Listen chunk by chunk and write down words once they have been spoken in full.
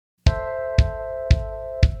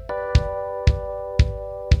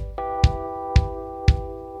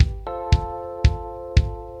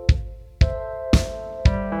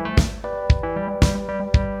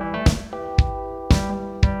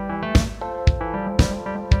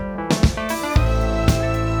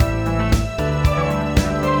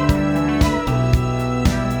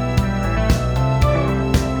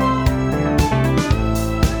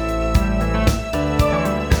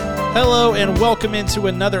Hello and welcome into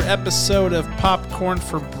another episode of Popcorn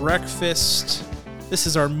for Breakfast. This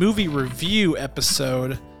is our movie review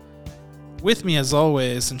episode. With me as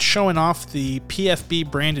always, and showing off the PFB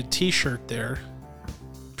branded t-shirt there,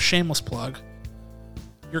 shameless plug,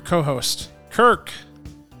 your co-host, Kirk.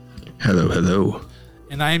 Hello, hello.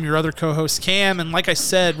 And I am your other co-host, Cam, and like I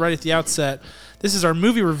said right at the outset, this is our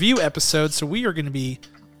movie review episode, so we are going to be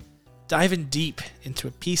diving deep into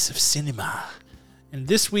a piece of cinema. And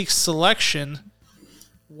this week's selection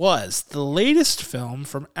was the latest film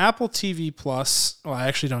from Apple TV Plus. Well, I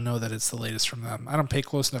actually don't know that it's the latest from them. I don't pay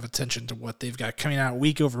close enough attention to what they've got coming out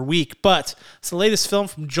week over week, but it's the latest film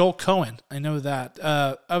from Joel Cohen. I know that.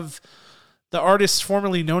 Of the artists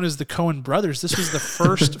formerly known as the Coen brothers, this was the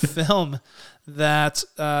first film that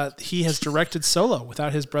he has directed solo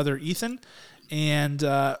without his brother Ethan, and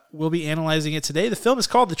we'll be analyzing it today. The film is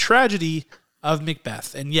called The Tragedy of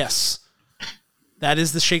MacBeth, and yes, that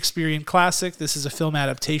is the Shakespearean classic. This is a film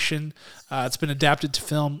adaptation. It's been adapted to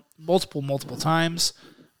film multiple times.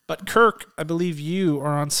 But Kirk, I believe you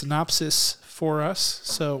are on synopsis for us.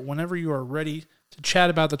 So whenever you are ready to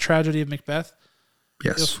chat about The Tragedy of MacBeth,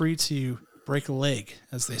 yes, feel free to break a leg,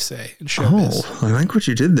 as they say in showbiz. Oh, I like what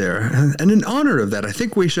you did there. And in honor of that, I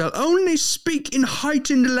think we shall only speak in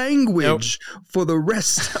heightened language for the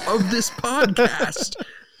rest of this podcast.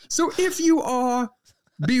 So if you are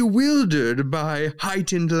bewildered by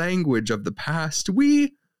heightened language of the past,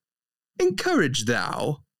 we encourage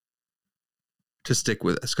thou to stick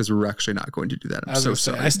with us, because we're actually not going to do that. I'm so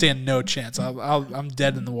sorry. I stand no chance. I'm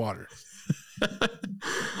dead in the water.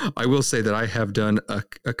 I will say that I have done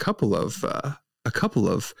a couple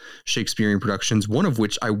of Shakespearean productions, one of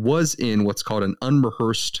which I was in what's called an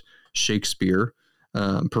unrehearsed Shakespeare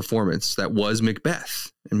performance that was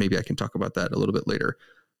Macbeth, and maybe I can talk about that a little bit later.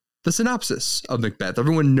 The synopsis of Macbeth.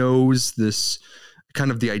 Everyone knows this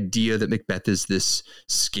kind of the idea that Macbeth is this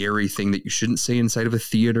scary thing that you shouldn't say inside of a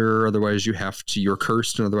theater. Otherwise you're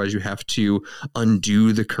cursed, and otherwise you have to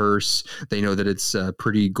undo the curse. They know that it's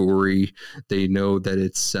pretty gory. They know that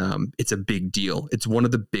it's a big deal. It's one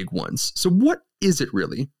of the big ones. So what is it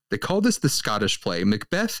really? They call this the Scottish play.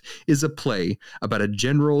 Macbeth is a play about a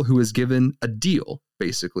general who is given a deal,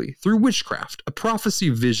 basically, through witchcraft, a prophecy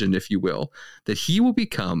vision, if you will, that he will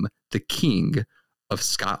become the king of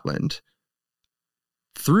Scotland.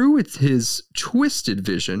 Through his twisted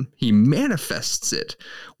vision, he manifests it.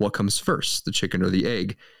 What comes first, the chicken or the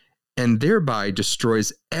egg, and thereby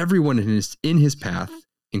destroys everyone in his path,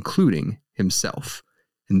 including himself.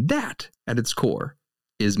 And that, at its core,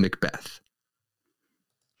 is Macbeth.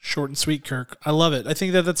 Short and sweet, Kirk. I love it. I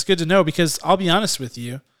think that's good to know, because I'll be honest with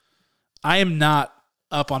you, I am not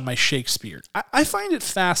up on my Shakespeare. I find it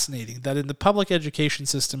fascinating that in the public education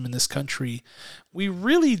system in this country, we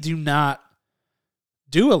really do not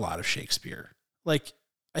do a lot of Shakespeare. Like,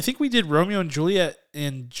 I think we did Romeo and Juliet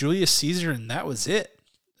and Julius Caesar, and that was it.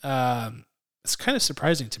 It's kind of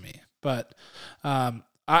surprising to me, but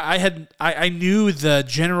I knew the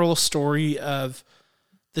general story of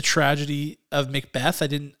The Tragedy of Macbeth.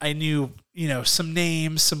 I knew, some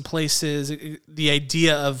names, some places, the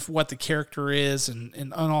idea of what the character is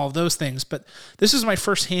and all of those things. But this is my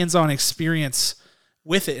first hands-on experience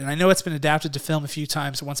with it. And I know it's been adapted to film a few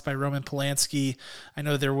times, once by Roman Polanski. I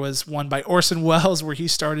know there was one by Orson Welles where he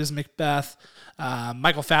starred as Macbeth.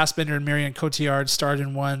 Michael Fassbender and Marion Cotillard starred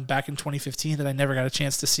in one back in 2015 that I never got a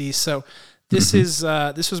chance to see. So this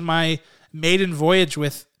was my maiden voyage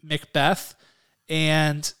with Macbeth.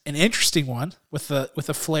 And an interesting one with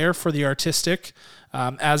a flair for the artistic,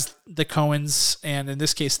 as the Coens, and in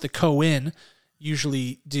this case the Coen,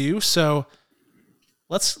 usually do. So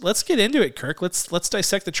let's get into it, Kirk. Let's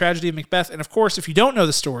dissect The Tragedy of Macbeth. And of course, if you don't know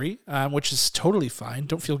the story, which is totally fine,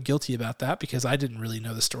 don't feel guilty about that, because I didn't really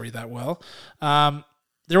know the story that well.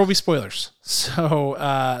 There will be spoilers,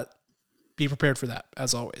 so be prepared for that,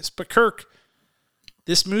 as always. But Kirk,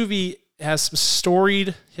 this movie has some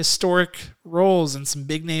storied, historic roles and some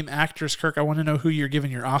big name actors. Kirk, I want to know who you're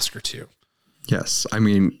giving your Oscar to. Yes. I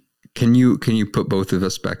mean, can you put both of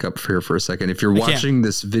us back up here for a second? If you're watching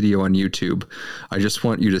this video on YouTube, I just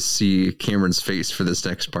want you to see Cameron's face for this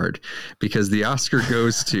next part, because the Oscar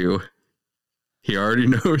goes to, he already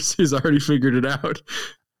knows, he's already figured it out.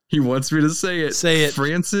 He wants me to say it. Say it.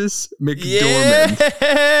 Frances McDormand.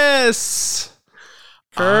 Yes.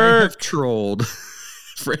 Kirk. I have trolled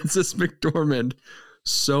Frances McDormand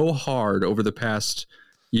so hard over the past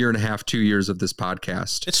year and a half, 2 years of this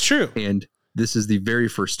podcast. It's true. And this is the very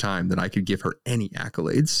first time that I could give her any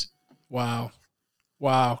accolades. Wow.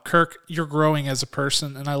 Wow, Kirk, you're growing as a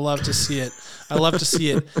person, and I love to see it. I love to see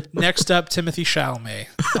it. Next up, Timothy Chalamet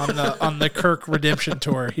on the Kirk redemption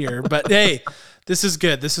tour here. But hey, this is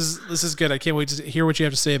good. This is good. I can't wait to hear what you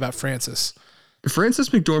have to say about Frances. Frances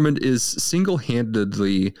McDormand is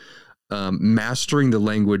single-handedly mastering the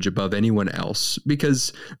language above anyone else,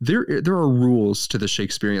 because there are rules to the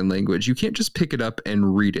Shakespearean language. You can't just pick it up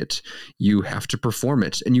and read it. You have to perform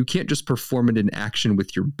it, and you can't just perform it in action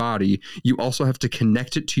with your body. You also have to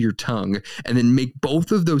connect it to your tongue and then make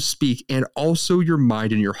both of those speak, and also your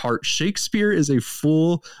mind and your heart. Shakespeare is a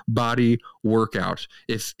full body workout.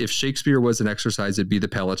 If Shakespeare was an exercise, it'd be the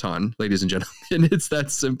Peloton, ladies and gentlemen. It's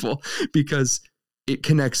that simple, because it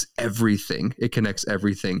connects everything. It connects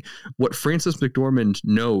everything. What Frances McDormand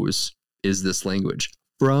knows is this language.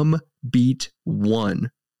 From beat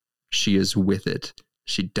one, she is with it.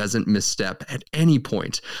 She doesn't misstep at any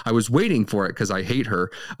point. I was waiting for it because I hate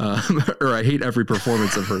her, or I hate every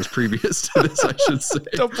performance of hers previous to this, I should say.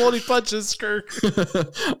 Don't pull any punches, Kirk.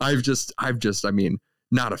 I mean,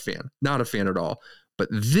 not a fan at all. But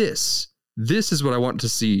this is what I want to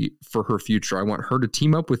see for her future. I want her to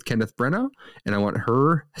team up with Kenneth Branagh, and I want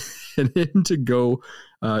her and him to go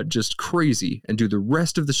just crazy and do the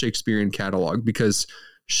rest of the Shakespearean catalog, because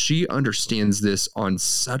she understands this on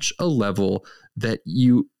such a level that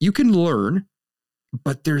you can learn,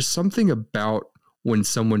 but there's something about when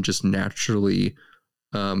someone just naturally,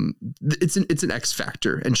 it's an X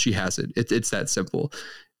factor, and she has it. It's that simple.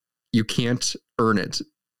 You can't earn it.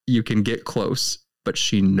 You can get close, but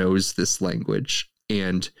she knows this language,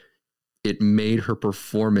 and it made her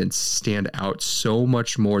performance stand out so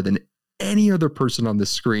much more than any other person on the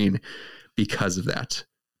screen because of that.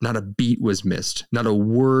 Not a beat was missed. Not a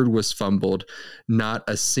word was fumbled. Not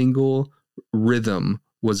a single rhythm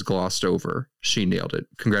was glossed over. She nailed it.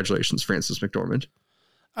 Congratulations, Frances McDormand.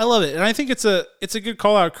 I love it. And I think it's a good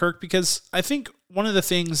call out, Kirk, because I think one of the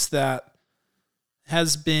things that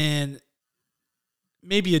has been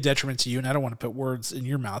maybe a detriment to you, and I don't want to put words in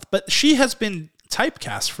your mouth, but she has been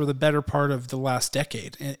typecast for the better part of the last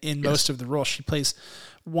decade in most of the roles. She plays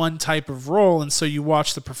one type of role, and so you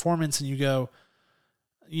watch the performance and you go,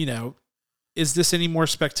 is this any more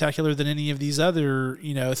spectacular than any of these other,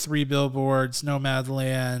 Three Billboards,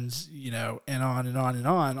 Nomadland, and on and on and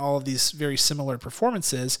on, all of these very similar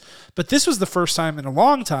performances. But this was the first time in a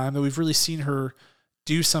long time that we've really seen her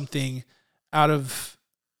do something out of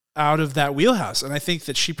that wheelhouse. And I think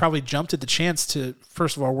that she probably jumped at the chance to,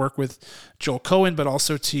 first of all, work with Joel Cohen, but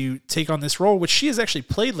also to take on this role, which she has actually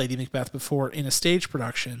played Lady Macbeth before in a stage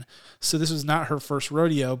production. So this was not her first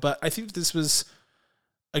rodeo, but I think this was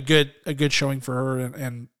a good showing for her.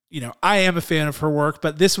 And I am a fan of her work,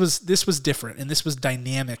 but this was different, and this was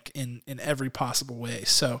dynamic in every possible way.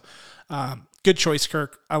 So, good choice,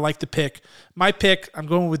 Kirk. I like the pick. My pick, I'm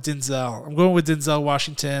going with Denzel. I'm going with Denzel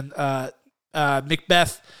Washington.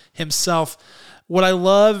 Macbeth himself. What I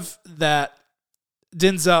love that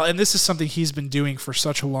Denzel, and this is something he's been doing for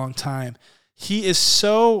such a long time, he is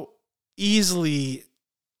so easily,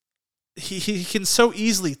 he can so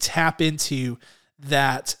easily tap into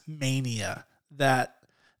that mania, that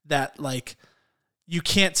like, you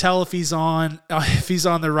can't tell if he's on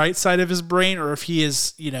the right side of his brain, or if he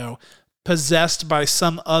is, possessed by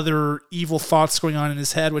some other evil thoughts going on in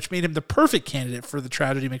his head, which made him the perfect candidate for the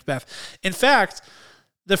tragedy Macbeth. In fact,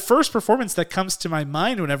 the first performance that comes to my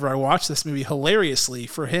mind whenever I watch this movie, hilariously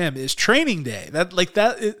for him, is Training Day.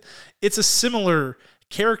 It's a similar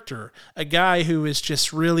character, a guy who is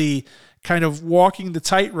just really kind of walking the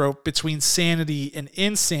tightrope between sanity and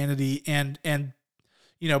insanity, and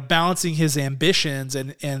balancing his ambitions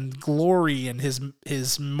and glory and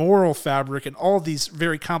his moral fabric and all these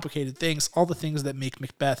very complicated things, all the things that make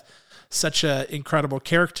Macbeth such an incredible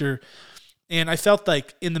character. And I felt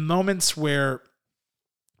like in the moments where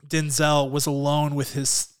Denzel was alone with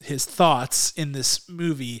his thoughts in this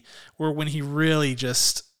movie, were when he really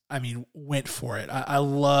just, went for it. I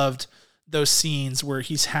loved those scenes where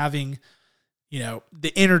he's having,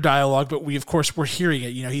 the inner dialogue, but we, of course, we're hearing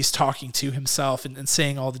it. He's talking to himself and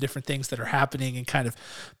saying all the different things that are happening and kind of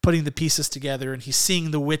putting the pieces together. And he's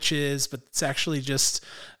seeing the witches, but it's actually just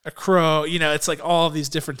a crow. It's like all of these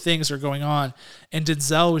different things are going on. And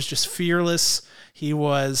Denzel was just fearless. He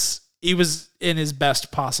was in his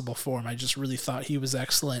best possible form. I just really thought he was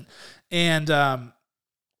excellent. And,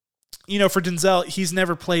 for Denzel, he's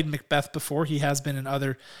never played Macbeth before. He has been in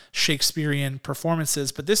other Shakespearean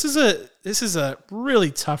performances, but this is a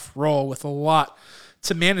really tough role with a lot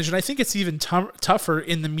to manage. And I think it's even tougher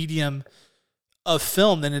in the medium of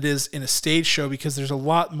film than it is in a stage show, because there's a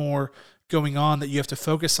lot more going on that you have to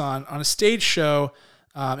focus on. On a stage show,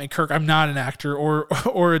 And Kirk, I'm not an actor or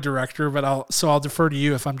or a director, but I'll defer to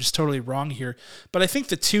you if I'm just totally wrong here. But I think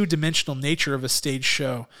the two-dimensional nature of a stage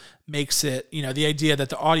show makes it, the idea that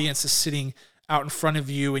the audience is sitting out in front of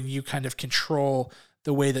you and you kind of control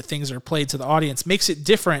the way that things are played to the audience makes it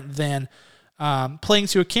different than playing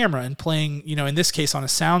to a camera and playing, in this case on a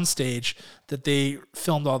sound stage that they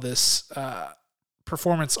filmed all this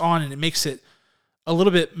performance on, and it makes it a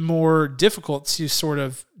little bit more difficult to sort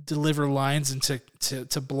of deliver lines and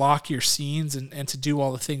to block your scenes and to do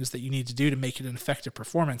all the things that you need to do to make it an effective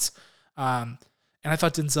performance. And I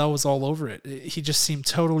thought Denzel was all over it. He just seemed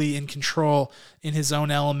totally in control in his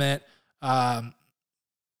own element. You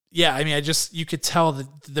could tell that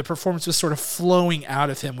the performance was sort of flowing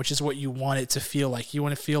out of him, which is what you want it to feel like. You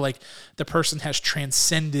want to feel like the person has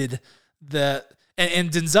transcended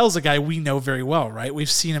and Denzel's a guy we know very well, right?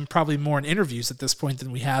 We've seen him probably more in interviews at this point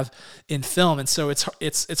than we have in film. And so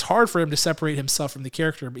it's hard for him to separate himself from the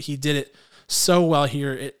character, but he did it so well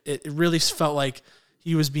here. It really felt like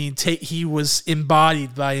he was he was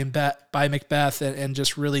embodied by Macbeth and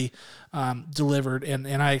just really delivered.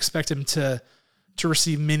 And I expect him to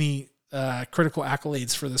receive many critical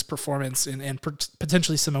accolades for this performance and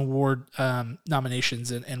potentially some award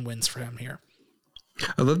nominations and wins for him here.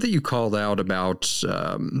 I love that you called out about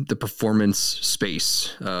the performance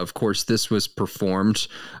space. Of course, this was performed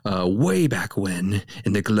way back when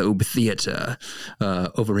in the Globe Theatre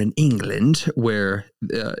over in England, where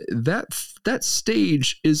that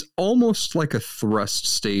stage is almost like a thrust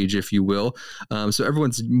stage, if you will. So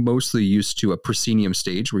everyone's mostly used to a proscenium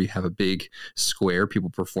stage where you have a big square, people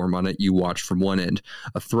perform on it, you watch from one end.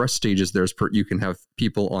 A thrust stage is you can have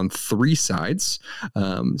people on three sides.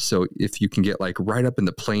 So if you can get like right up in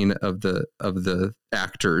the plane of the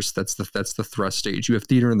actors, that's the thrust stage. You have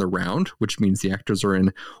theater in the round, which means the actors are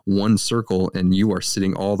in one circle and you are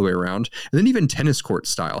sitting all the way around, and then even tennis court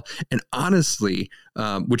style. And honestly,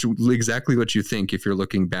 which is exactly what you think if you're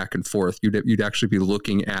looking back and forth, you'd actually be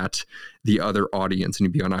looking at the other audience and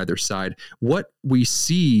you'd be on either side. What we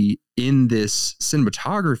see in this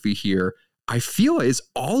cinematography here, I feel, is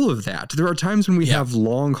all of that. There are times when we have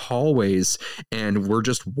long hallways and we're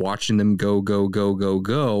just watching them go.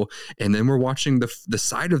 And then we're watching the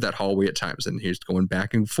side of that hallway at times. And he's going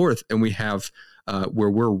back and forth. And we have where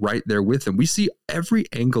we're right there with them. We see every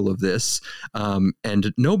angle of this.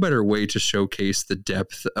 And no better way to showcase the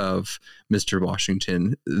depth of Mr.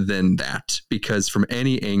 Washington than that, because from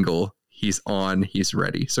any angle he's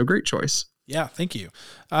ready. So great choice. Yeah. Thank you.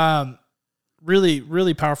 Really,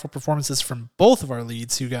 really powerful performances from both of our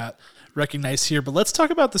leads who got recognized here. But let's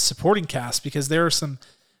talk about the supporting cast, because there are some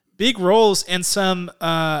big roles and some,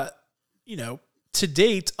 to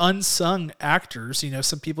date, unsung actors,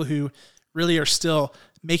 some people who really are still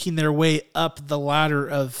making their way up the ladder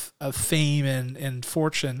of fame and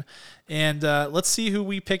fortune. And let's see who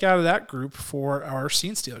we pick out of that group for our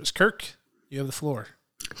scene stealers. Kirk, you have the floor.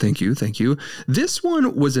 Thank you. This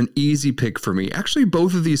one was an easy pick for me. Actually,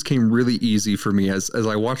 both of these came really easy for me. As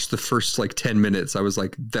I watched the first 10 minutes, I was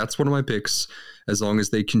like, that's one of my picks, as long as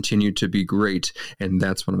they continue to be great. And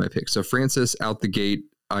that's one of my picks. So Frances out the gate,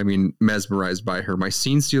 mesmerized by her. My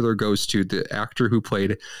scene stealer goes to the actor who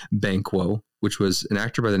played Banquo, which was an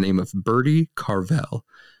actor by the name of Bertie Carvel.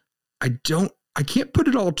 I can't put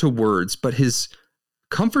it all to words, but his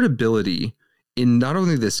comfortability in not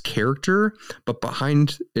only this character, but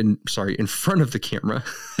in front of the camera,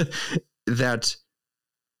 that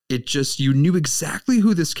you knew exactly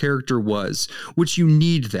who this character was, which you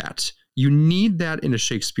need that. You need that in a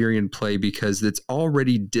Shakespearean play, because it's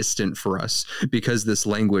already distant for us, because this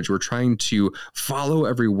language, we're trying to follow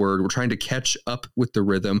every word. We're trying to catch up with the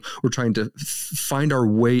rhythm. We're trying to find our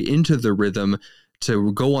way into the rhythm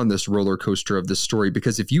to go on this roller coaster of the story.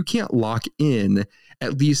 Because if you can't lock in,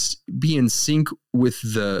 at least be in sync with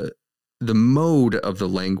the mode of the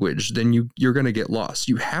language, then you're going to get lost.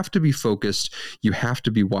 You have to be focused. You have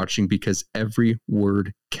to be watching, because every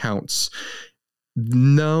word counts.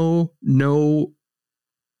 No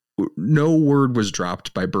word was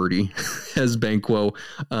dropped by Bertie as Banquo.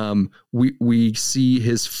 We see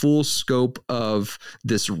his full scope of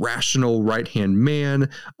this rational right-hand man,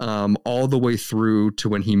 all the way through to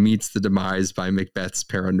when he meets the demise by Macbeth's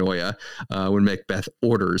paranoia, when Macbeth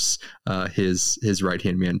orders his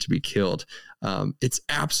right-hand man to be killed. It's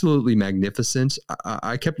absolutely magnificent.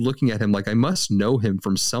 I kept looking at him like I must know him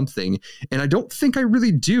from something, and I don't think I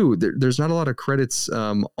really do. There's not a lot of credits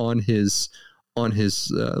on his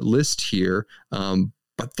list here,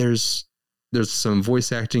 but there's some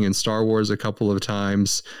voice acting in Star Wars a couple of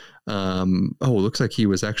times. It looks like he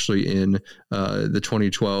was actually in the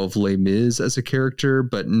 2012 Les Mis as a character,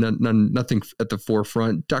 but nothing at the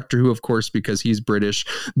forefront. Doctor Who, of course, because he's British.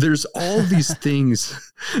 There's all these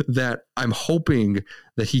things that I'm hoping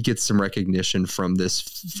that he gets some recognition from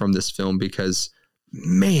this film, because,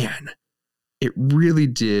 man, it really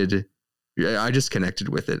did. I just connected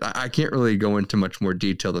with it. I can't really go into much more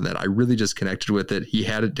detail than that. I really just connected with it. He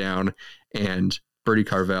had it down. And Bertie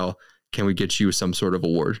Carvel, can we get you some sort of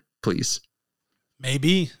award, please?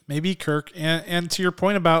 Maybe Kirk. And to your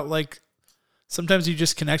point about, like, sometimes you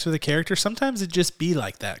just connect with a character. Sometimes it just be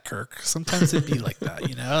like that, Kirk. Sometimes it be like that,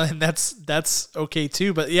 and that's okay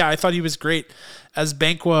too. But yeah, I thought he was great as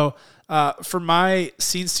Banquo. For my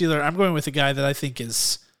scene stealer, I'm going with a guy that I think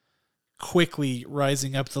is quickly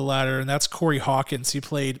rising up the ladder, and that's Corey Hawkins, who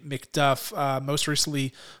played MacBeth. Most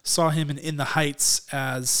recently saw him in the Heights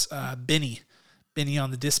as Benny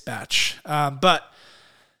on the Dispatch. But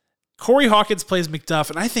Corey Hawkins plays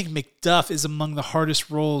MacBeth, and I think MacBeth is among the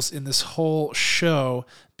hardest roles in this whole show,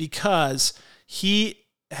 because he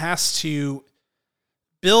has to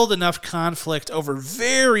build enough conflict over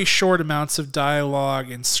very short amounts of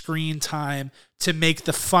dialogue and screen time to make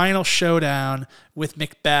the final showdown with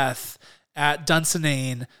MacBeth at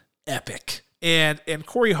Dunsinane epic. And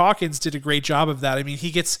Corey Hawkins did a great job of that. I mean, he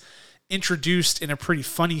gets introduced in a pretty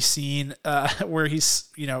funny scene where he's,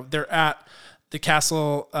 they're at the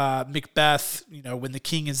castle, MacBeth, when the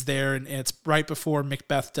king is there, and it's right before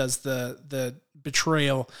MacBeth does the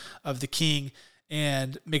betrayal of the king.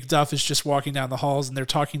 And MacBeth is just walking down the halls, and they're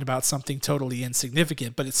talking about something totally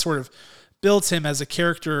insignificant, but it sort of builds him as a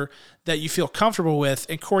character that you feel comfortable with.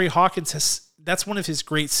 And Corey Hawkins that's one of his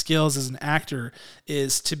great skills as an actor,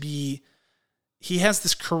 is he has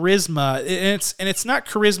this charisma, and it's not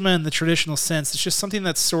charisma in the traditional sense. It's just something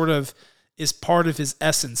that sort of is part of his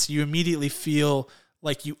essence. You immediately feel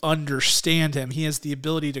like you understand him. He has the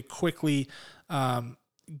ability to quickly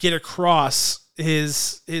get across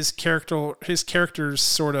his character's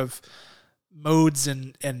sort of modes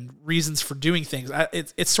and reasons for doing things.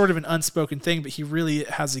 It's sort of an unspoken thing, but he really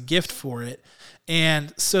has a gift for it.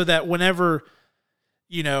 And so that whenever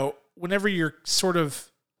you're sort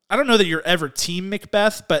of, I don't know that you're ever team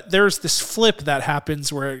MacBeth, but there's this flip that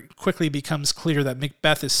happens where it quickly becomes clear that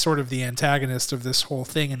MacBeth is sort of the antagonist of this whole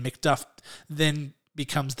thing, and MacBeth then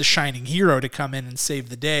becomes the shining hero to come in and save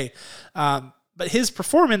the day. But his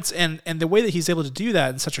performance and the way that he's able to do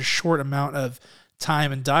that in such a short amount of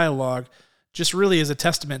time and dialogue just really is a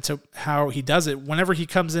testament to how he does it. Whenever he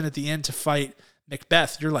comes in at the end to fight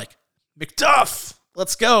MacBeth, you're like, MacDuff,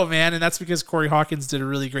 let's go, man. And that's because Corey Hawkins did a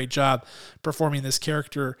really great job performing this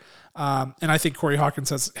character. And I think Corey Hawkins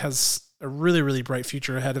has a really, really bright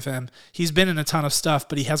future ahead of him. He's been in a ton of stuff,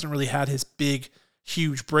 but he hasn't really had his big,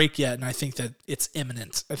 huge break yet. And I think that it's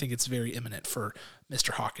imminent. I think it's very imminent for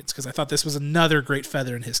Mr. Hawkins, because I thought this was another great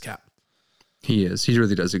feather in his cap. He is. He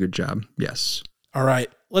really does a good job. Yes. All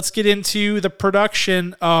right, let's get into the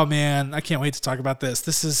production. Oh man, I can't wait to talk about this.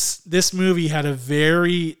 This movie had a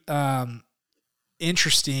very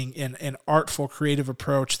interesting and artful creative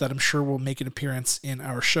approach that I'm sure will make an appearance in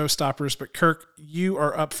our showstoppers. But Kirk, you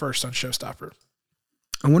are up first on showstopper.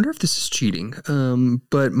 I wonder if this is cheating,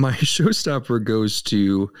 but my showstopper goes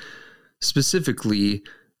to specifically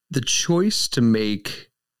the choice to make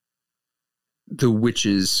the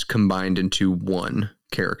witches combined into one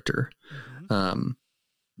character.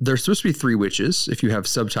 There's supposed to be 3 witches. If you have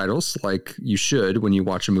subtitles, like you should when you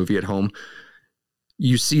watch a movie at home,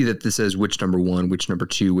 you see that this says witch number 1, witch number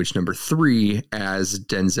 2, witch number 3, as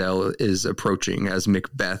Denzel is approaching, as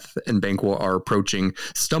MacBeth and Banquo are approaching,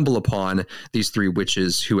 stumble upon these 3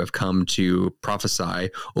 witches who have come to prophesy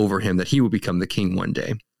over him that he will become the king one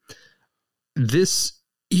day. This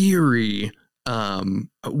eerie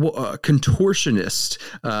contortionist,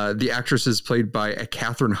 the actress is played by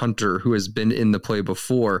Catherine Hunter, who has been in the play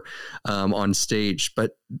before on stage,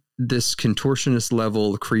 but this contortionist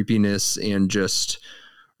level creepiness and just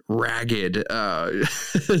ragged,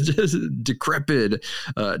 just decrepit,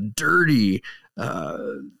 dirty,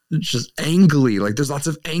 just angly. Like there's lots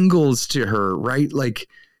of angles to her, right? Like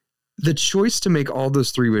the choice to make all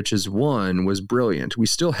those 3 witches one was brilliant. We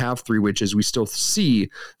still have 3 witches. We still see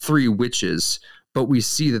 3 witches, but we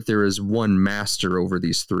see that there is one master over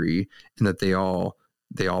these 3, and that they all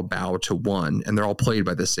bow to one, and they're all played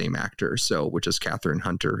by the same actor. So, which is Catherine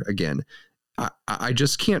Hunter again. I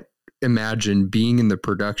just can't imagine being in the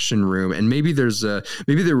production room, and maybe there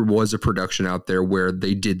was a production out there where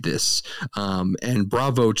they did this, and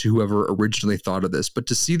bravo to whoever originally thought of this, but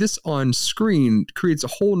to see this on screen creates a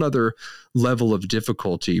whole nother level of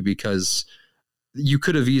difficulty, because you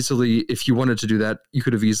could have easily, if you wanted to do that, you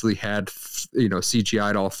could have easily had,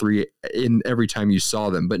 CGI'd all three in every time you saw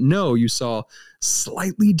them. But no, you saw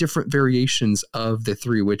slightly different variations of the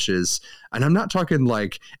three witches. And I'm not talking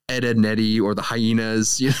like Ed, Ed and Eddie or the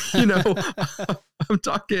hyenas, I'm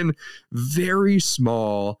talking very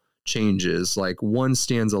small changes. Like one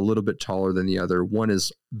stands a little bit taller than the other.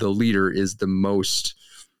 The leader is the most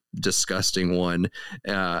disgusting one,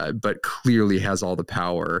 but clearly has all the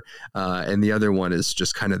power. And the other one is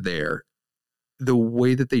just kind of there. The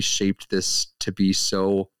way that they shaped this to be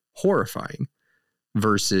so horrifying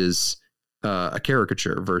versus a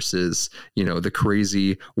caricature versus, the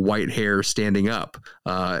crazy white hair standing up.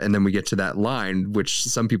 And then we get to that line, which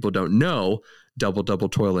some people don't know, double, double,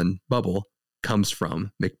 toil and bubble, comes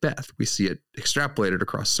from Macbeth. We see it extrapolated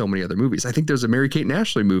across so many other movies. I think there's a Mary-Kate and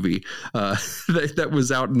Ashley movie that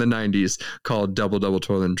was out in the 90s called Double, Double,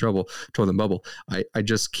 Toil and Bubble. I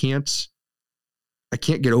just can't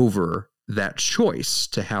get over that choice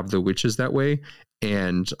to have the witches that way.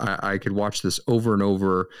 And I could watch this over and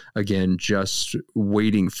over again, just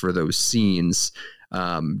waiting for those scenes,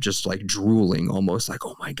 just like drooling, almost like,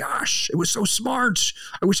 oh my gosh, it was so smart.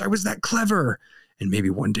 I wish I was that clever. And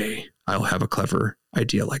maybe one day I'll have a clever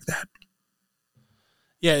idea like that.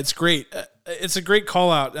 Yeah, it's great. It's a great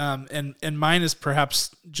call out. And mine is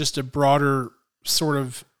perhaps just a broader sort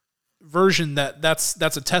of version that's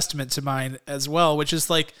a testament to mine as well, which is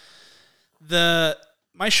like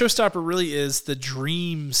my showstopper really is the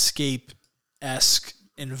dreamscape-esque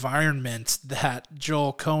environment that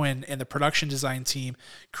Joel Cohen and the production design team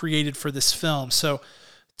created for this film. So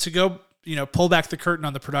to go, pull back the curtain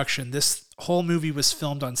on the production, this whole movie was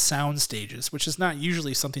filmed on sound stages, which is not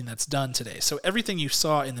usually something that's done today. So everything you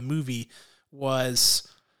saw in the movie was,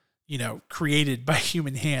 created by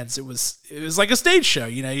human hands. It was like a stage show.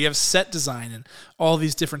 You have set design and all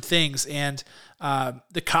these different things. And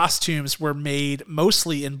the costumes were made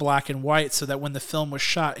mostly in black and white so that when the film was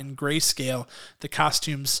shot in grayscale, the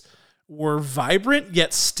costumes were vibrant,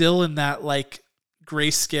 yet still in that like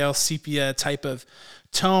grayscale sepia type of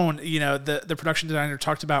tone. The production designer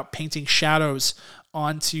talked about painting shadows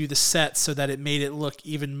onto the set so that it made it look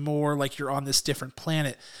even more like you're on this different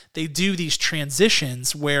planet. They do these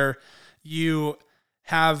transitions where you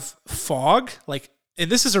have fog, and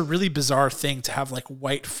this is a really bizarre thing to have like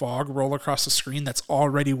white fog roll across the screen that's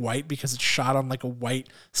already white because it's shot on like a white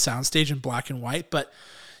soundstage in black and white. But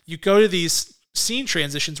you go to these scene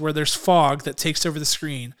transitions where there's fog that takes over the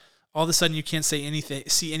screen. All of a sudden you can't see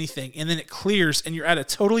anything, and then it clears and you're at a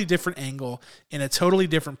totally different angle in a totally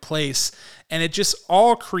different place. And it just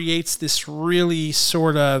all creates this really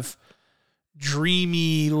sort of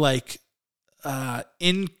dreamy, like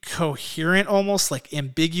incoherent, almost like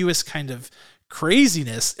ambiguous kind of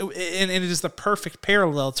craziness. And it is the perfect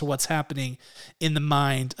parallel to what's happening in the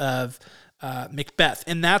mind of Macbeth.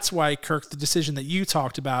 And that's why, Kirk, the decision that you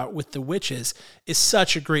talked about with the witches is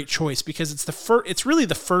such a great choice, because it's really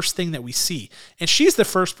the first thing that we see. And she's the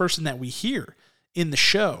first person that we hear in the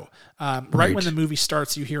show. Right when the movie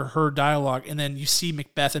starts, you hear her dialogue, and then you see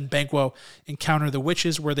Macbeth and Banquo encounter the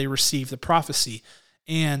witches where they receive the prophecy.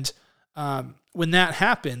 And when that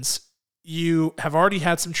happens, you have already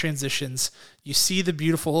had some transitions. You see the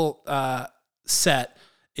beautiful set.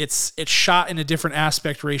 It's shot in a different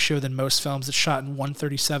aspect ratio than most films. It's shot in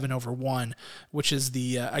 137/1, which is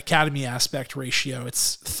the Academy aspect ratio.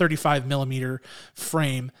 It's 35 millimeter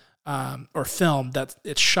frame or film that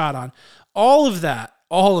it's shot on. All of that,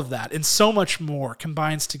 and so much more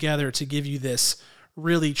combines together to give you this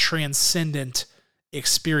really transcendent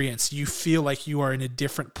experience. You feel like you are in a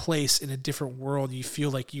different place, in a different world. You feel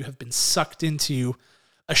like you have been sucked into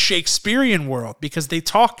a Shakespearean world, because they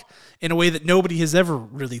talk in a way that nobody has ever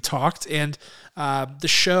really talked. And the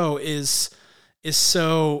show is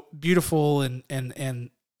so beautiful, and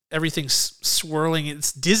everything's swirling.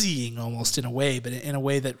 It's dizzying almost in a way, but in a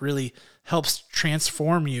way that really helps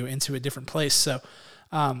transform you into a different place. So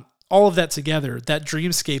all of that together, that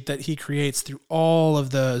dreamscape that he creates through all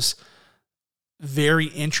of those very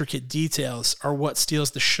intricate details, are what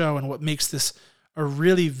steals the show and what makes this a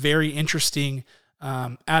really very interesting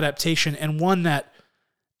adaptation, and one that,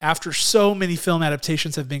 after so many film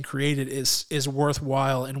adaptations have been created, is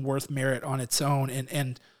worthwhile and worth merit on its own,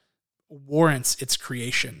 and warrants its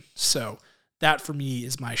creation. So that for me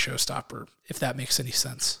is my showstopper, if that makes any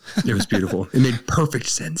sense. It was beautiful. It made perfect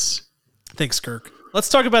sense. Thanks, Kirk. Let's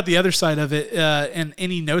talk about the other side of it, and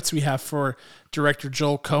any notes we have for director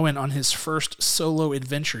Joel Cohen on his first solo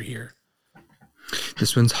adventure here.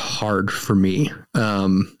 This one's hard for me.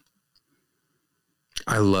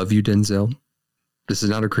 I love you, Denzel. This is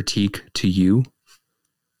not a critique to you.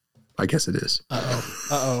 I guess it is.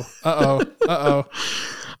 I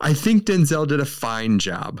think Denzel did a fine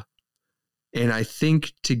job. And I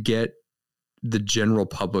think to get the general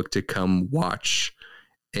public to come watch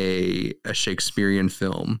a Shakespearean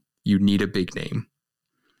film, you need a big name.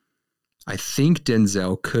 I think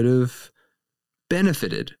Denzel could have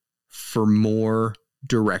benefited for more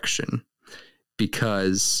direction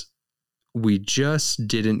because we just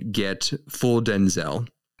didn't get full Denzel.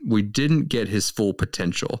 We didn't get his full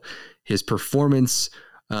potential. His performance,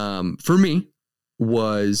 for me,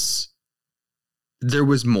 was there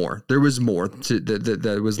was more. There was more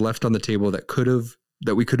that was left on the table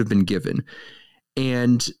that we could have been given.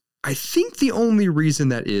 And I think the only reason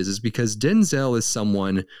that is because Denzel is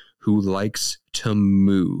someone who likes to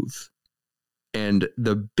move. And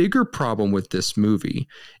the bigger problem with this movie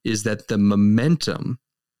is that the momentum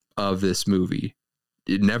of this movie,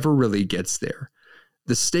 it never really gets there.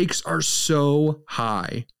 The stakes are so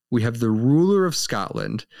high. We have the ruler of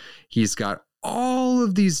Scotland. He's got all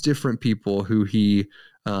of these different people who he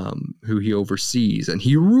oversees, and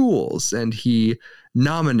he rules, and he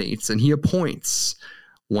nominates, and he appoints.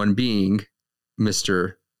 One being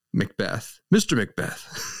Mr. Macbeth,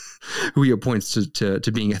 who he appoints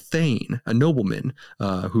to being a thane, a nobleman,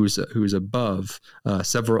 who's above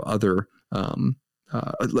several other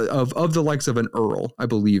of the likes of an earl, I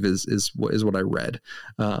believe is what I read,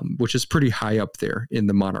 which is pretty high up there in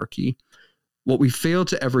the monarchy. What we fail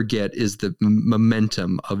to ever get is the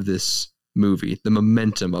momentum of this movie, the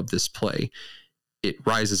momentum of this play. It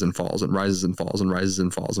rises and falls and rises and falls and rises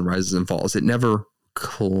and falls and rises and falls. It never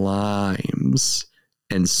climbs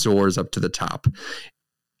and soars up to the top.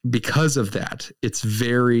 Because of that, it's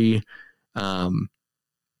very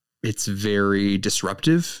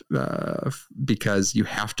disruptive because you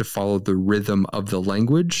have to follow the rhythm of the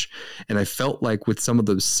language. And I felt like with some of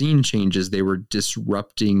those scene changes, they were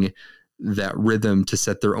disrupting that rhythm to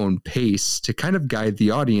set their own pace to kind of guide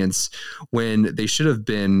the audience when they should have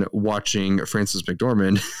been watching Frances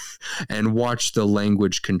McDormand and watch the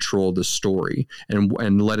language control the story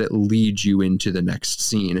and let it lead you into the next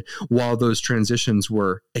scene. While those transitions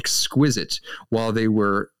were exquisite, while they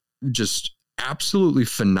were just absolutely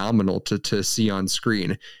phenomenal to see on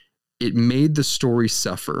screen, it made the story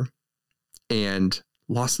suffer and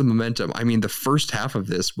lost the momentum. I mean, the first half of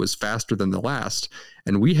this was faster than the last,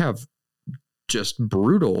 and we have just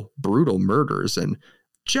brutal murders and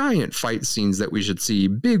giant fight scenes that we should see,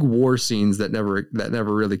 big war scenes that never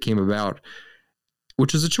really came about,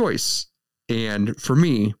 which is a choice. And for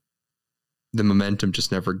me, the momentum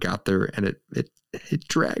just never got there, and it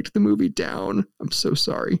dragged the movie down. I'm so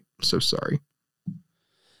sorry.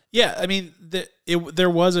 Yeah, I mean, there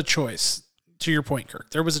was a choice. To your point,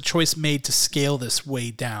 Kirk, there was a choice made to scale this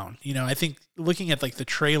way down. You know, I think looking at like the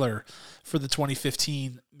trailer for the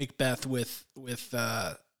 2015 Macbeth with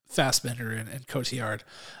Fassbender and Cotillard,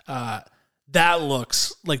 that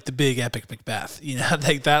looks like the big epic Macbeth. You know,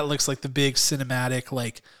 like that looks like the big cinematic,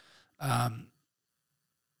 like,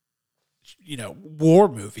 war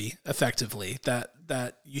movie, effectively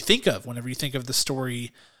that you think of whenever you think of the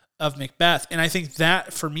story of Macbeth. And I think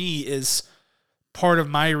that for me is part of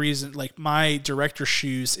my reason, like my director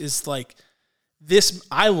shoes is like this.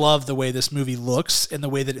 I love the way this movie looks and the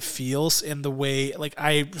way that it feels and the way, like,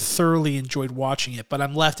 I thoroughly enjoyed watching it, but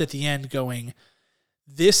I'm left at the end going,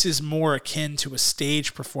 this is more akin to a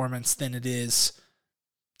stage performance than it is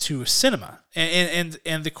to a cinema. And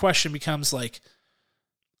the question becomes like,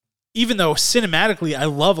 even though cinematically I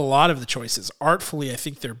love a lot of the choices, artfully I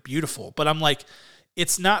think they're beautiful, but I'm like,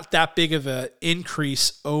 it's not that big of an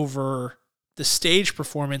increase over the stage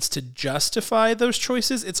performance to justify those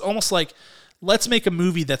choices. It's almost like, let's make a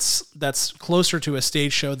movie that's closer to a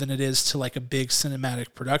stage show than it is to like a big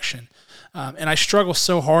cinematic production. And I struggle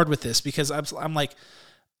so hard with this because I'm like,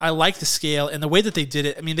 I like the scale and the way that they did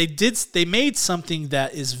it. I mean, they made something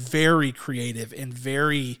that is very creative and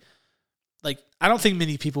very, like, I don't think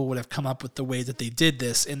many people would have come up with the way that they did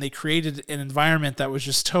this, and they created an environment that was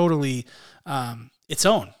just totally its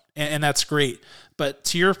own. And that's great. But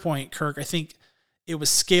to your point, Kirk, I think it was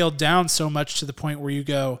scaled down so much to the point where you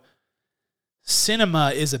go,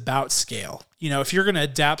 cinema is about scale. You know, if you're going to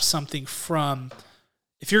adapt something from,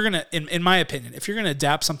 if you're going to, in my opinion, if you're going to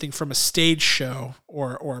adapt something from a stage show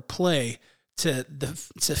or a play to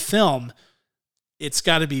film, it's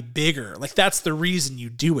got to be bigger. Like, that's the reason you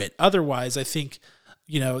do it. Otherwise, I think,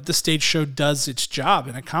 the stage show does its job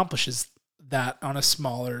and accomplishes that on a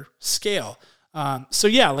smaller scale. So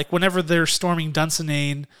yeah, like whenever they're storming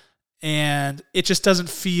Dunsinane, and it just doesn't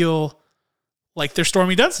feel like they're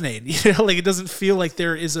storming Dunsinane, like it doesn't feel like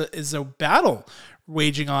there is a battle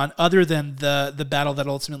waging on, other than the battle that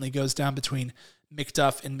ultimately goes down between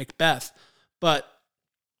Macduff and Macbeth. But,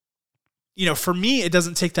 for me, it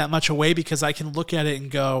doesn't take that much away because I can look at it and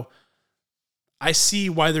go, I see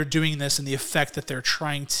why they're doing this and the effect that they're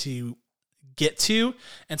trying to get to.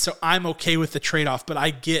 And so I'm okay with the trade-off, but I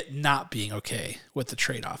get not being okay with the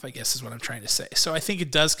trade-off, I guess is what I'm trying to say. So I think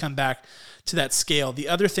it does come back to that scale. The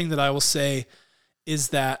other thing that I will say is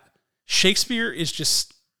that Shakespeare is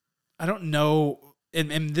just, I don't know,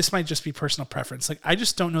 and this might just be personal preference. Like, I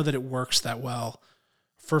just don't know that it works that well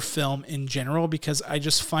for film in general, because I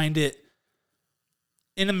just find it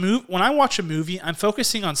in a movie. When I watch a movie, I'm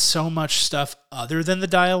focusing on so much stuff other than the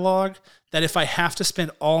dialogue that if I have to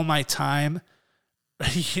spend all my time,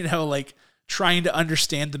 like trying to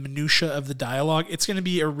understand the minutia of the dialogue, it's going to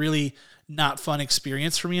be a really not fun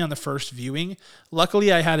experience for me on the first viewing.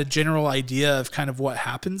 Luckily, I had a general idea of kind of what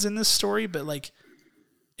happens in this story, but like,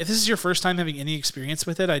 if this is your first time having any experience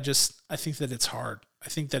with it, I think that it's hard. I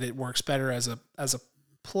think that it works better as a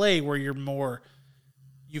play where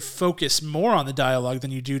you focus more on the dialogue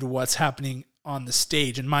than you do to what's happening on the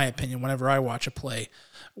stage, in my opinion, whenever I watch a play.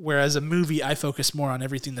 Whereas a movie, I focus more on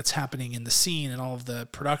everything that's happening in the scene and all of the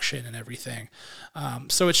production and everything.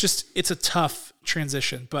 So it's a tough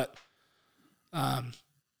transition, but,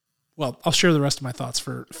 I'll share the rest of my thoughts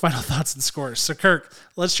for final thoughts and scores. So Kirk,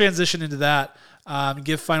 let's transition into that.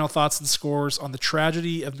 Give final thoughts and scores on the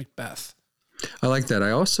tragedy of Macbeth. I like that.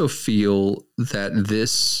 I also feel that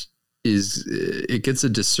it gets a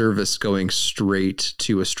disservice going straight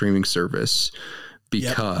to a streaming service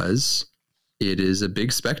because it is a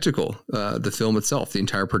big spectacle. The film itself, the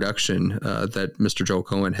entire production that Mr. Joel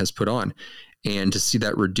Cohen has put on, and to see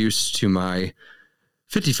that reduced to my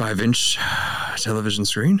 55-inch television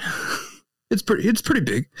screen, it's pretty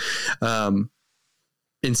big.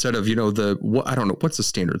 Instead of, I don't know, what's the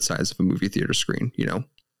standard size of a movie theater screen?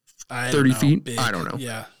 30 feet? Big. I don't know.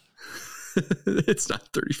 Yeah. It's not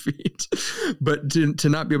 30 feet, but to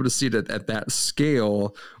not be able to see it at that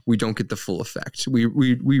scale, we don't get the full effect. We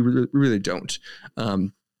really don't.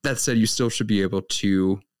 That said, you still should be able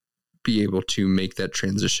to make that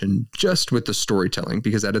transition just with the storytelling,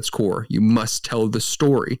 because at its core, you must tell the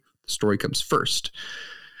story. The story comes first.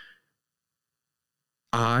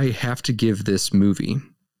 I have to give this movie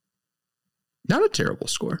not a terrible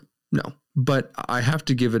score. No. But I have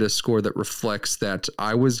to give it a score that reflects that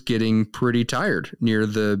I was getting pretty tired near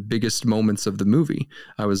the biggest moments of the movie.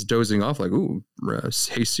 I was dozing off like, ooh,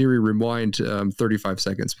 hey Siri, rewind 35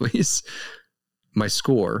 seconds, please. My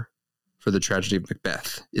score for the tragedy of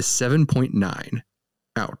Macbeth is 7.9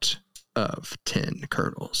 out of 10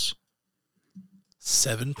 kernels.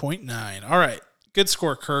 7.9. All right. Good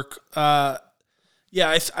score, Kirk. I've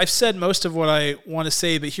said most of what I want to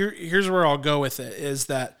say, but here's where I'll go with it, is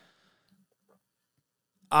that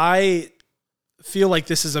I feel like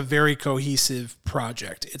this is a very cohesive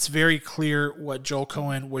project. It's very clear what Joel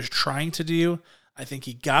Cohen was trying to do. I think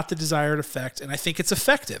he got the desired effect, and I think it's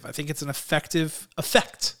effective. I think it's an effective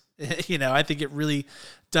effect. I think it really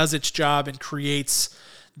does its job and creates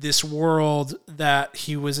this world that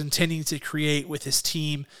he was intending to create with his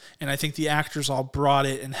team. And I think the actors all brought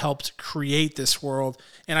it and helped create this world.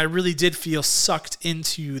 And I really did feel sucked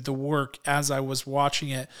into the work as I was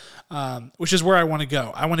watching it, which is where I want to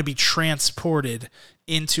go. I want to be transported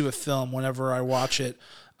into a film whenever I watch it.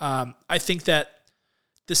 I think that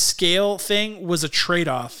the scale thing was a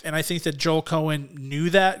trade-off. And I think that Joel Cohen knew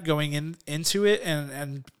that going into it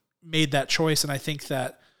and made that choice. And I think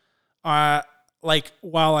that,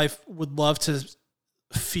 while I would love to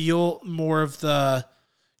feel more of the,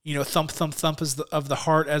 thump, thump, thump of the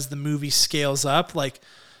heart as the movie scales up,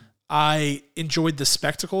 I enjoyed the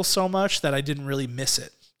spectacle so much that I didn't really miss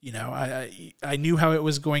it. I knew how it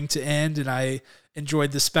was going to end, and I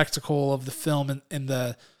enjoyed the spectacle of the film and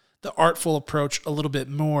the artful approach a little bit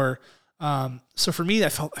more. So for me, I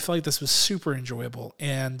felt like this was super enjoyable,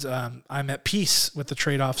 and I'm at peace with the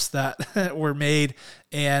trade-offs that were made.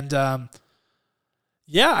 And I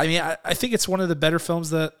think it's one of the better films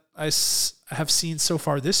that I have seen so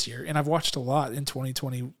far this year, and I've watched a lot in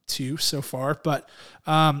 2022 so far, but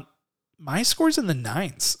my score's in the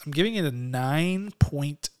 9s. I'm giving it a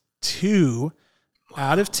 9.2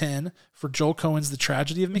 out of 10 for Joel Cohen's The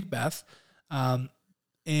Tragedy of Macbeth.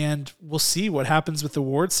 And we'll see what happens with the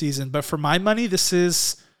award season. But for my money, this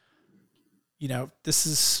is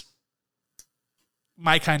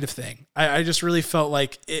my kind of thing. I just really felt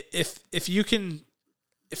like if you can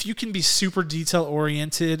be super detail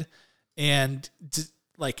oriented and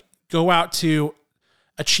go out to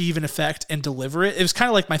achieve an effect and deliver it. It was kind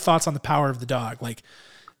of like my thoughts on The Power of the Dog. Like,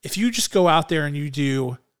 if you just go out there and you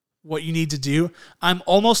do what you need to do. I'm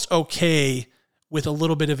almost okay with a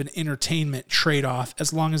little bit of an entertainment trade-off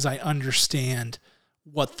as long as I understand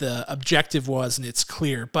what the objective was and it's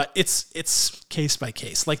clear. But it's case by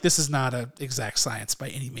case. Like, this is not an exact science by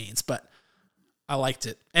any means, but I liked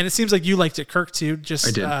it. And it seems like you liked it, Kirk, too.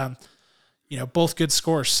 Just, I did. Both good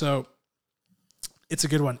scores. So it's a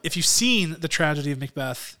good one. If you've seen The Tragedy of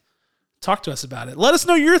Macbeth, talk to us about it. Let us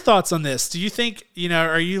know your thoughts on this. Do you think,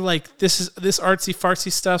 are you like, this artsy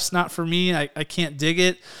fartsy stuff's not for me? I can't dig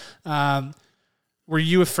it. Were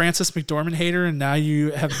you a Frances McDormand hater and now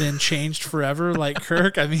you have been changed forever like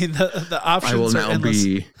Kirk? I mean, the options I will now are endless.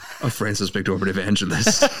 be a Frances McDormand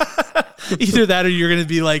evangelist. Either that or you're going to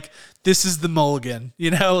be like, this is the mulligan,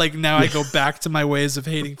 like now I go back to my ways of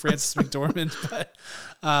hating Frances McDormand. But,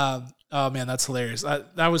 oh man, that's hilarious.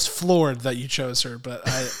 I was floored that you chose her, but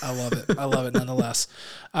I love it. I love it nonetheless.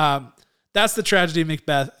 That's The Tragedy of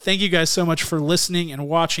Macbeth. Thank you guys so much for listening and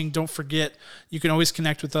watching. Don't forget, you can always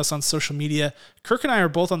connect with us on social media. Kirk and I are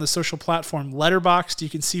both on the social platform Letterboxd. You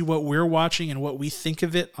can see what we're watching and what we think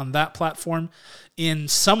of it on that platform in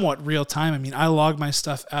somewhat real time. I mean, I log my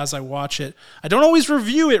stuff as I watch it. I don't always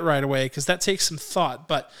review it right away because that takes some thought,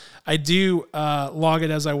 but I do log it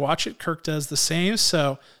as I watch it. Kirk does the same,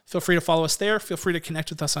 so feel free to follow us there. Feel free to connect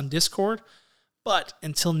with us on Discord. But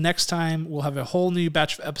until next time, we'll have a whole new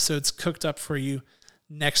batch of episodes cooked up for you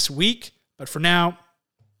next week. But for now,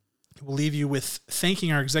 we'll leave you with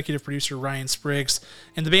thanking our executive producer, Ryan Spriggs,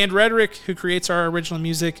 and the band Rhetoric, who creates our original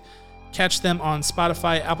music. Catch them on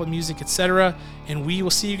Spotify, Apple Music, etc. And we will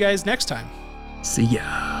see you guys next time. See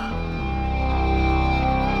ya.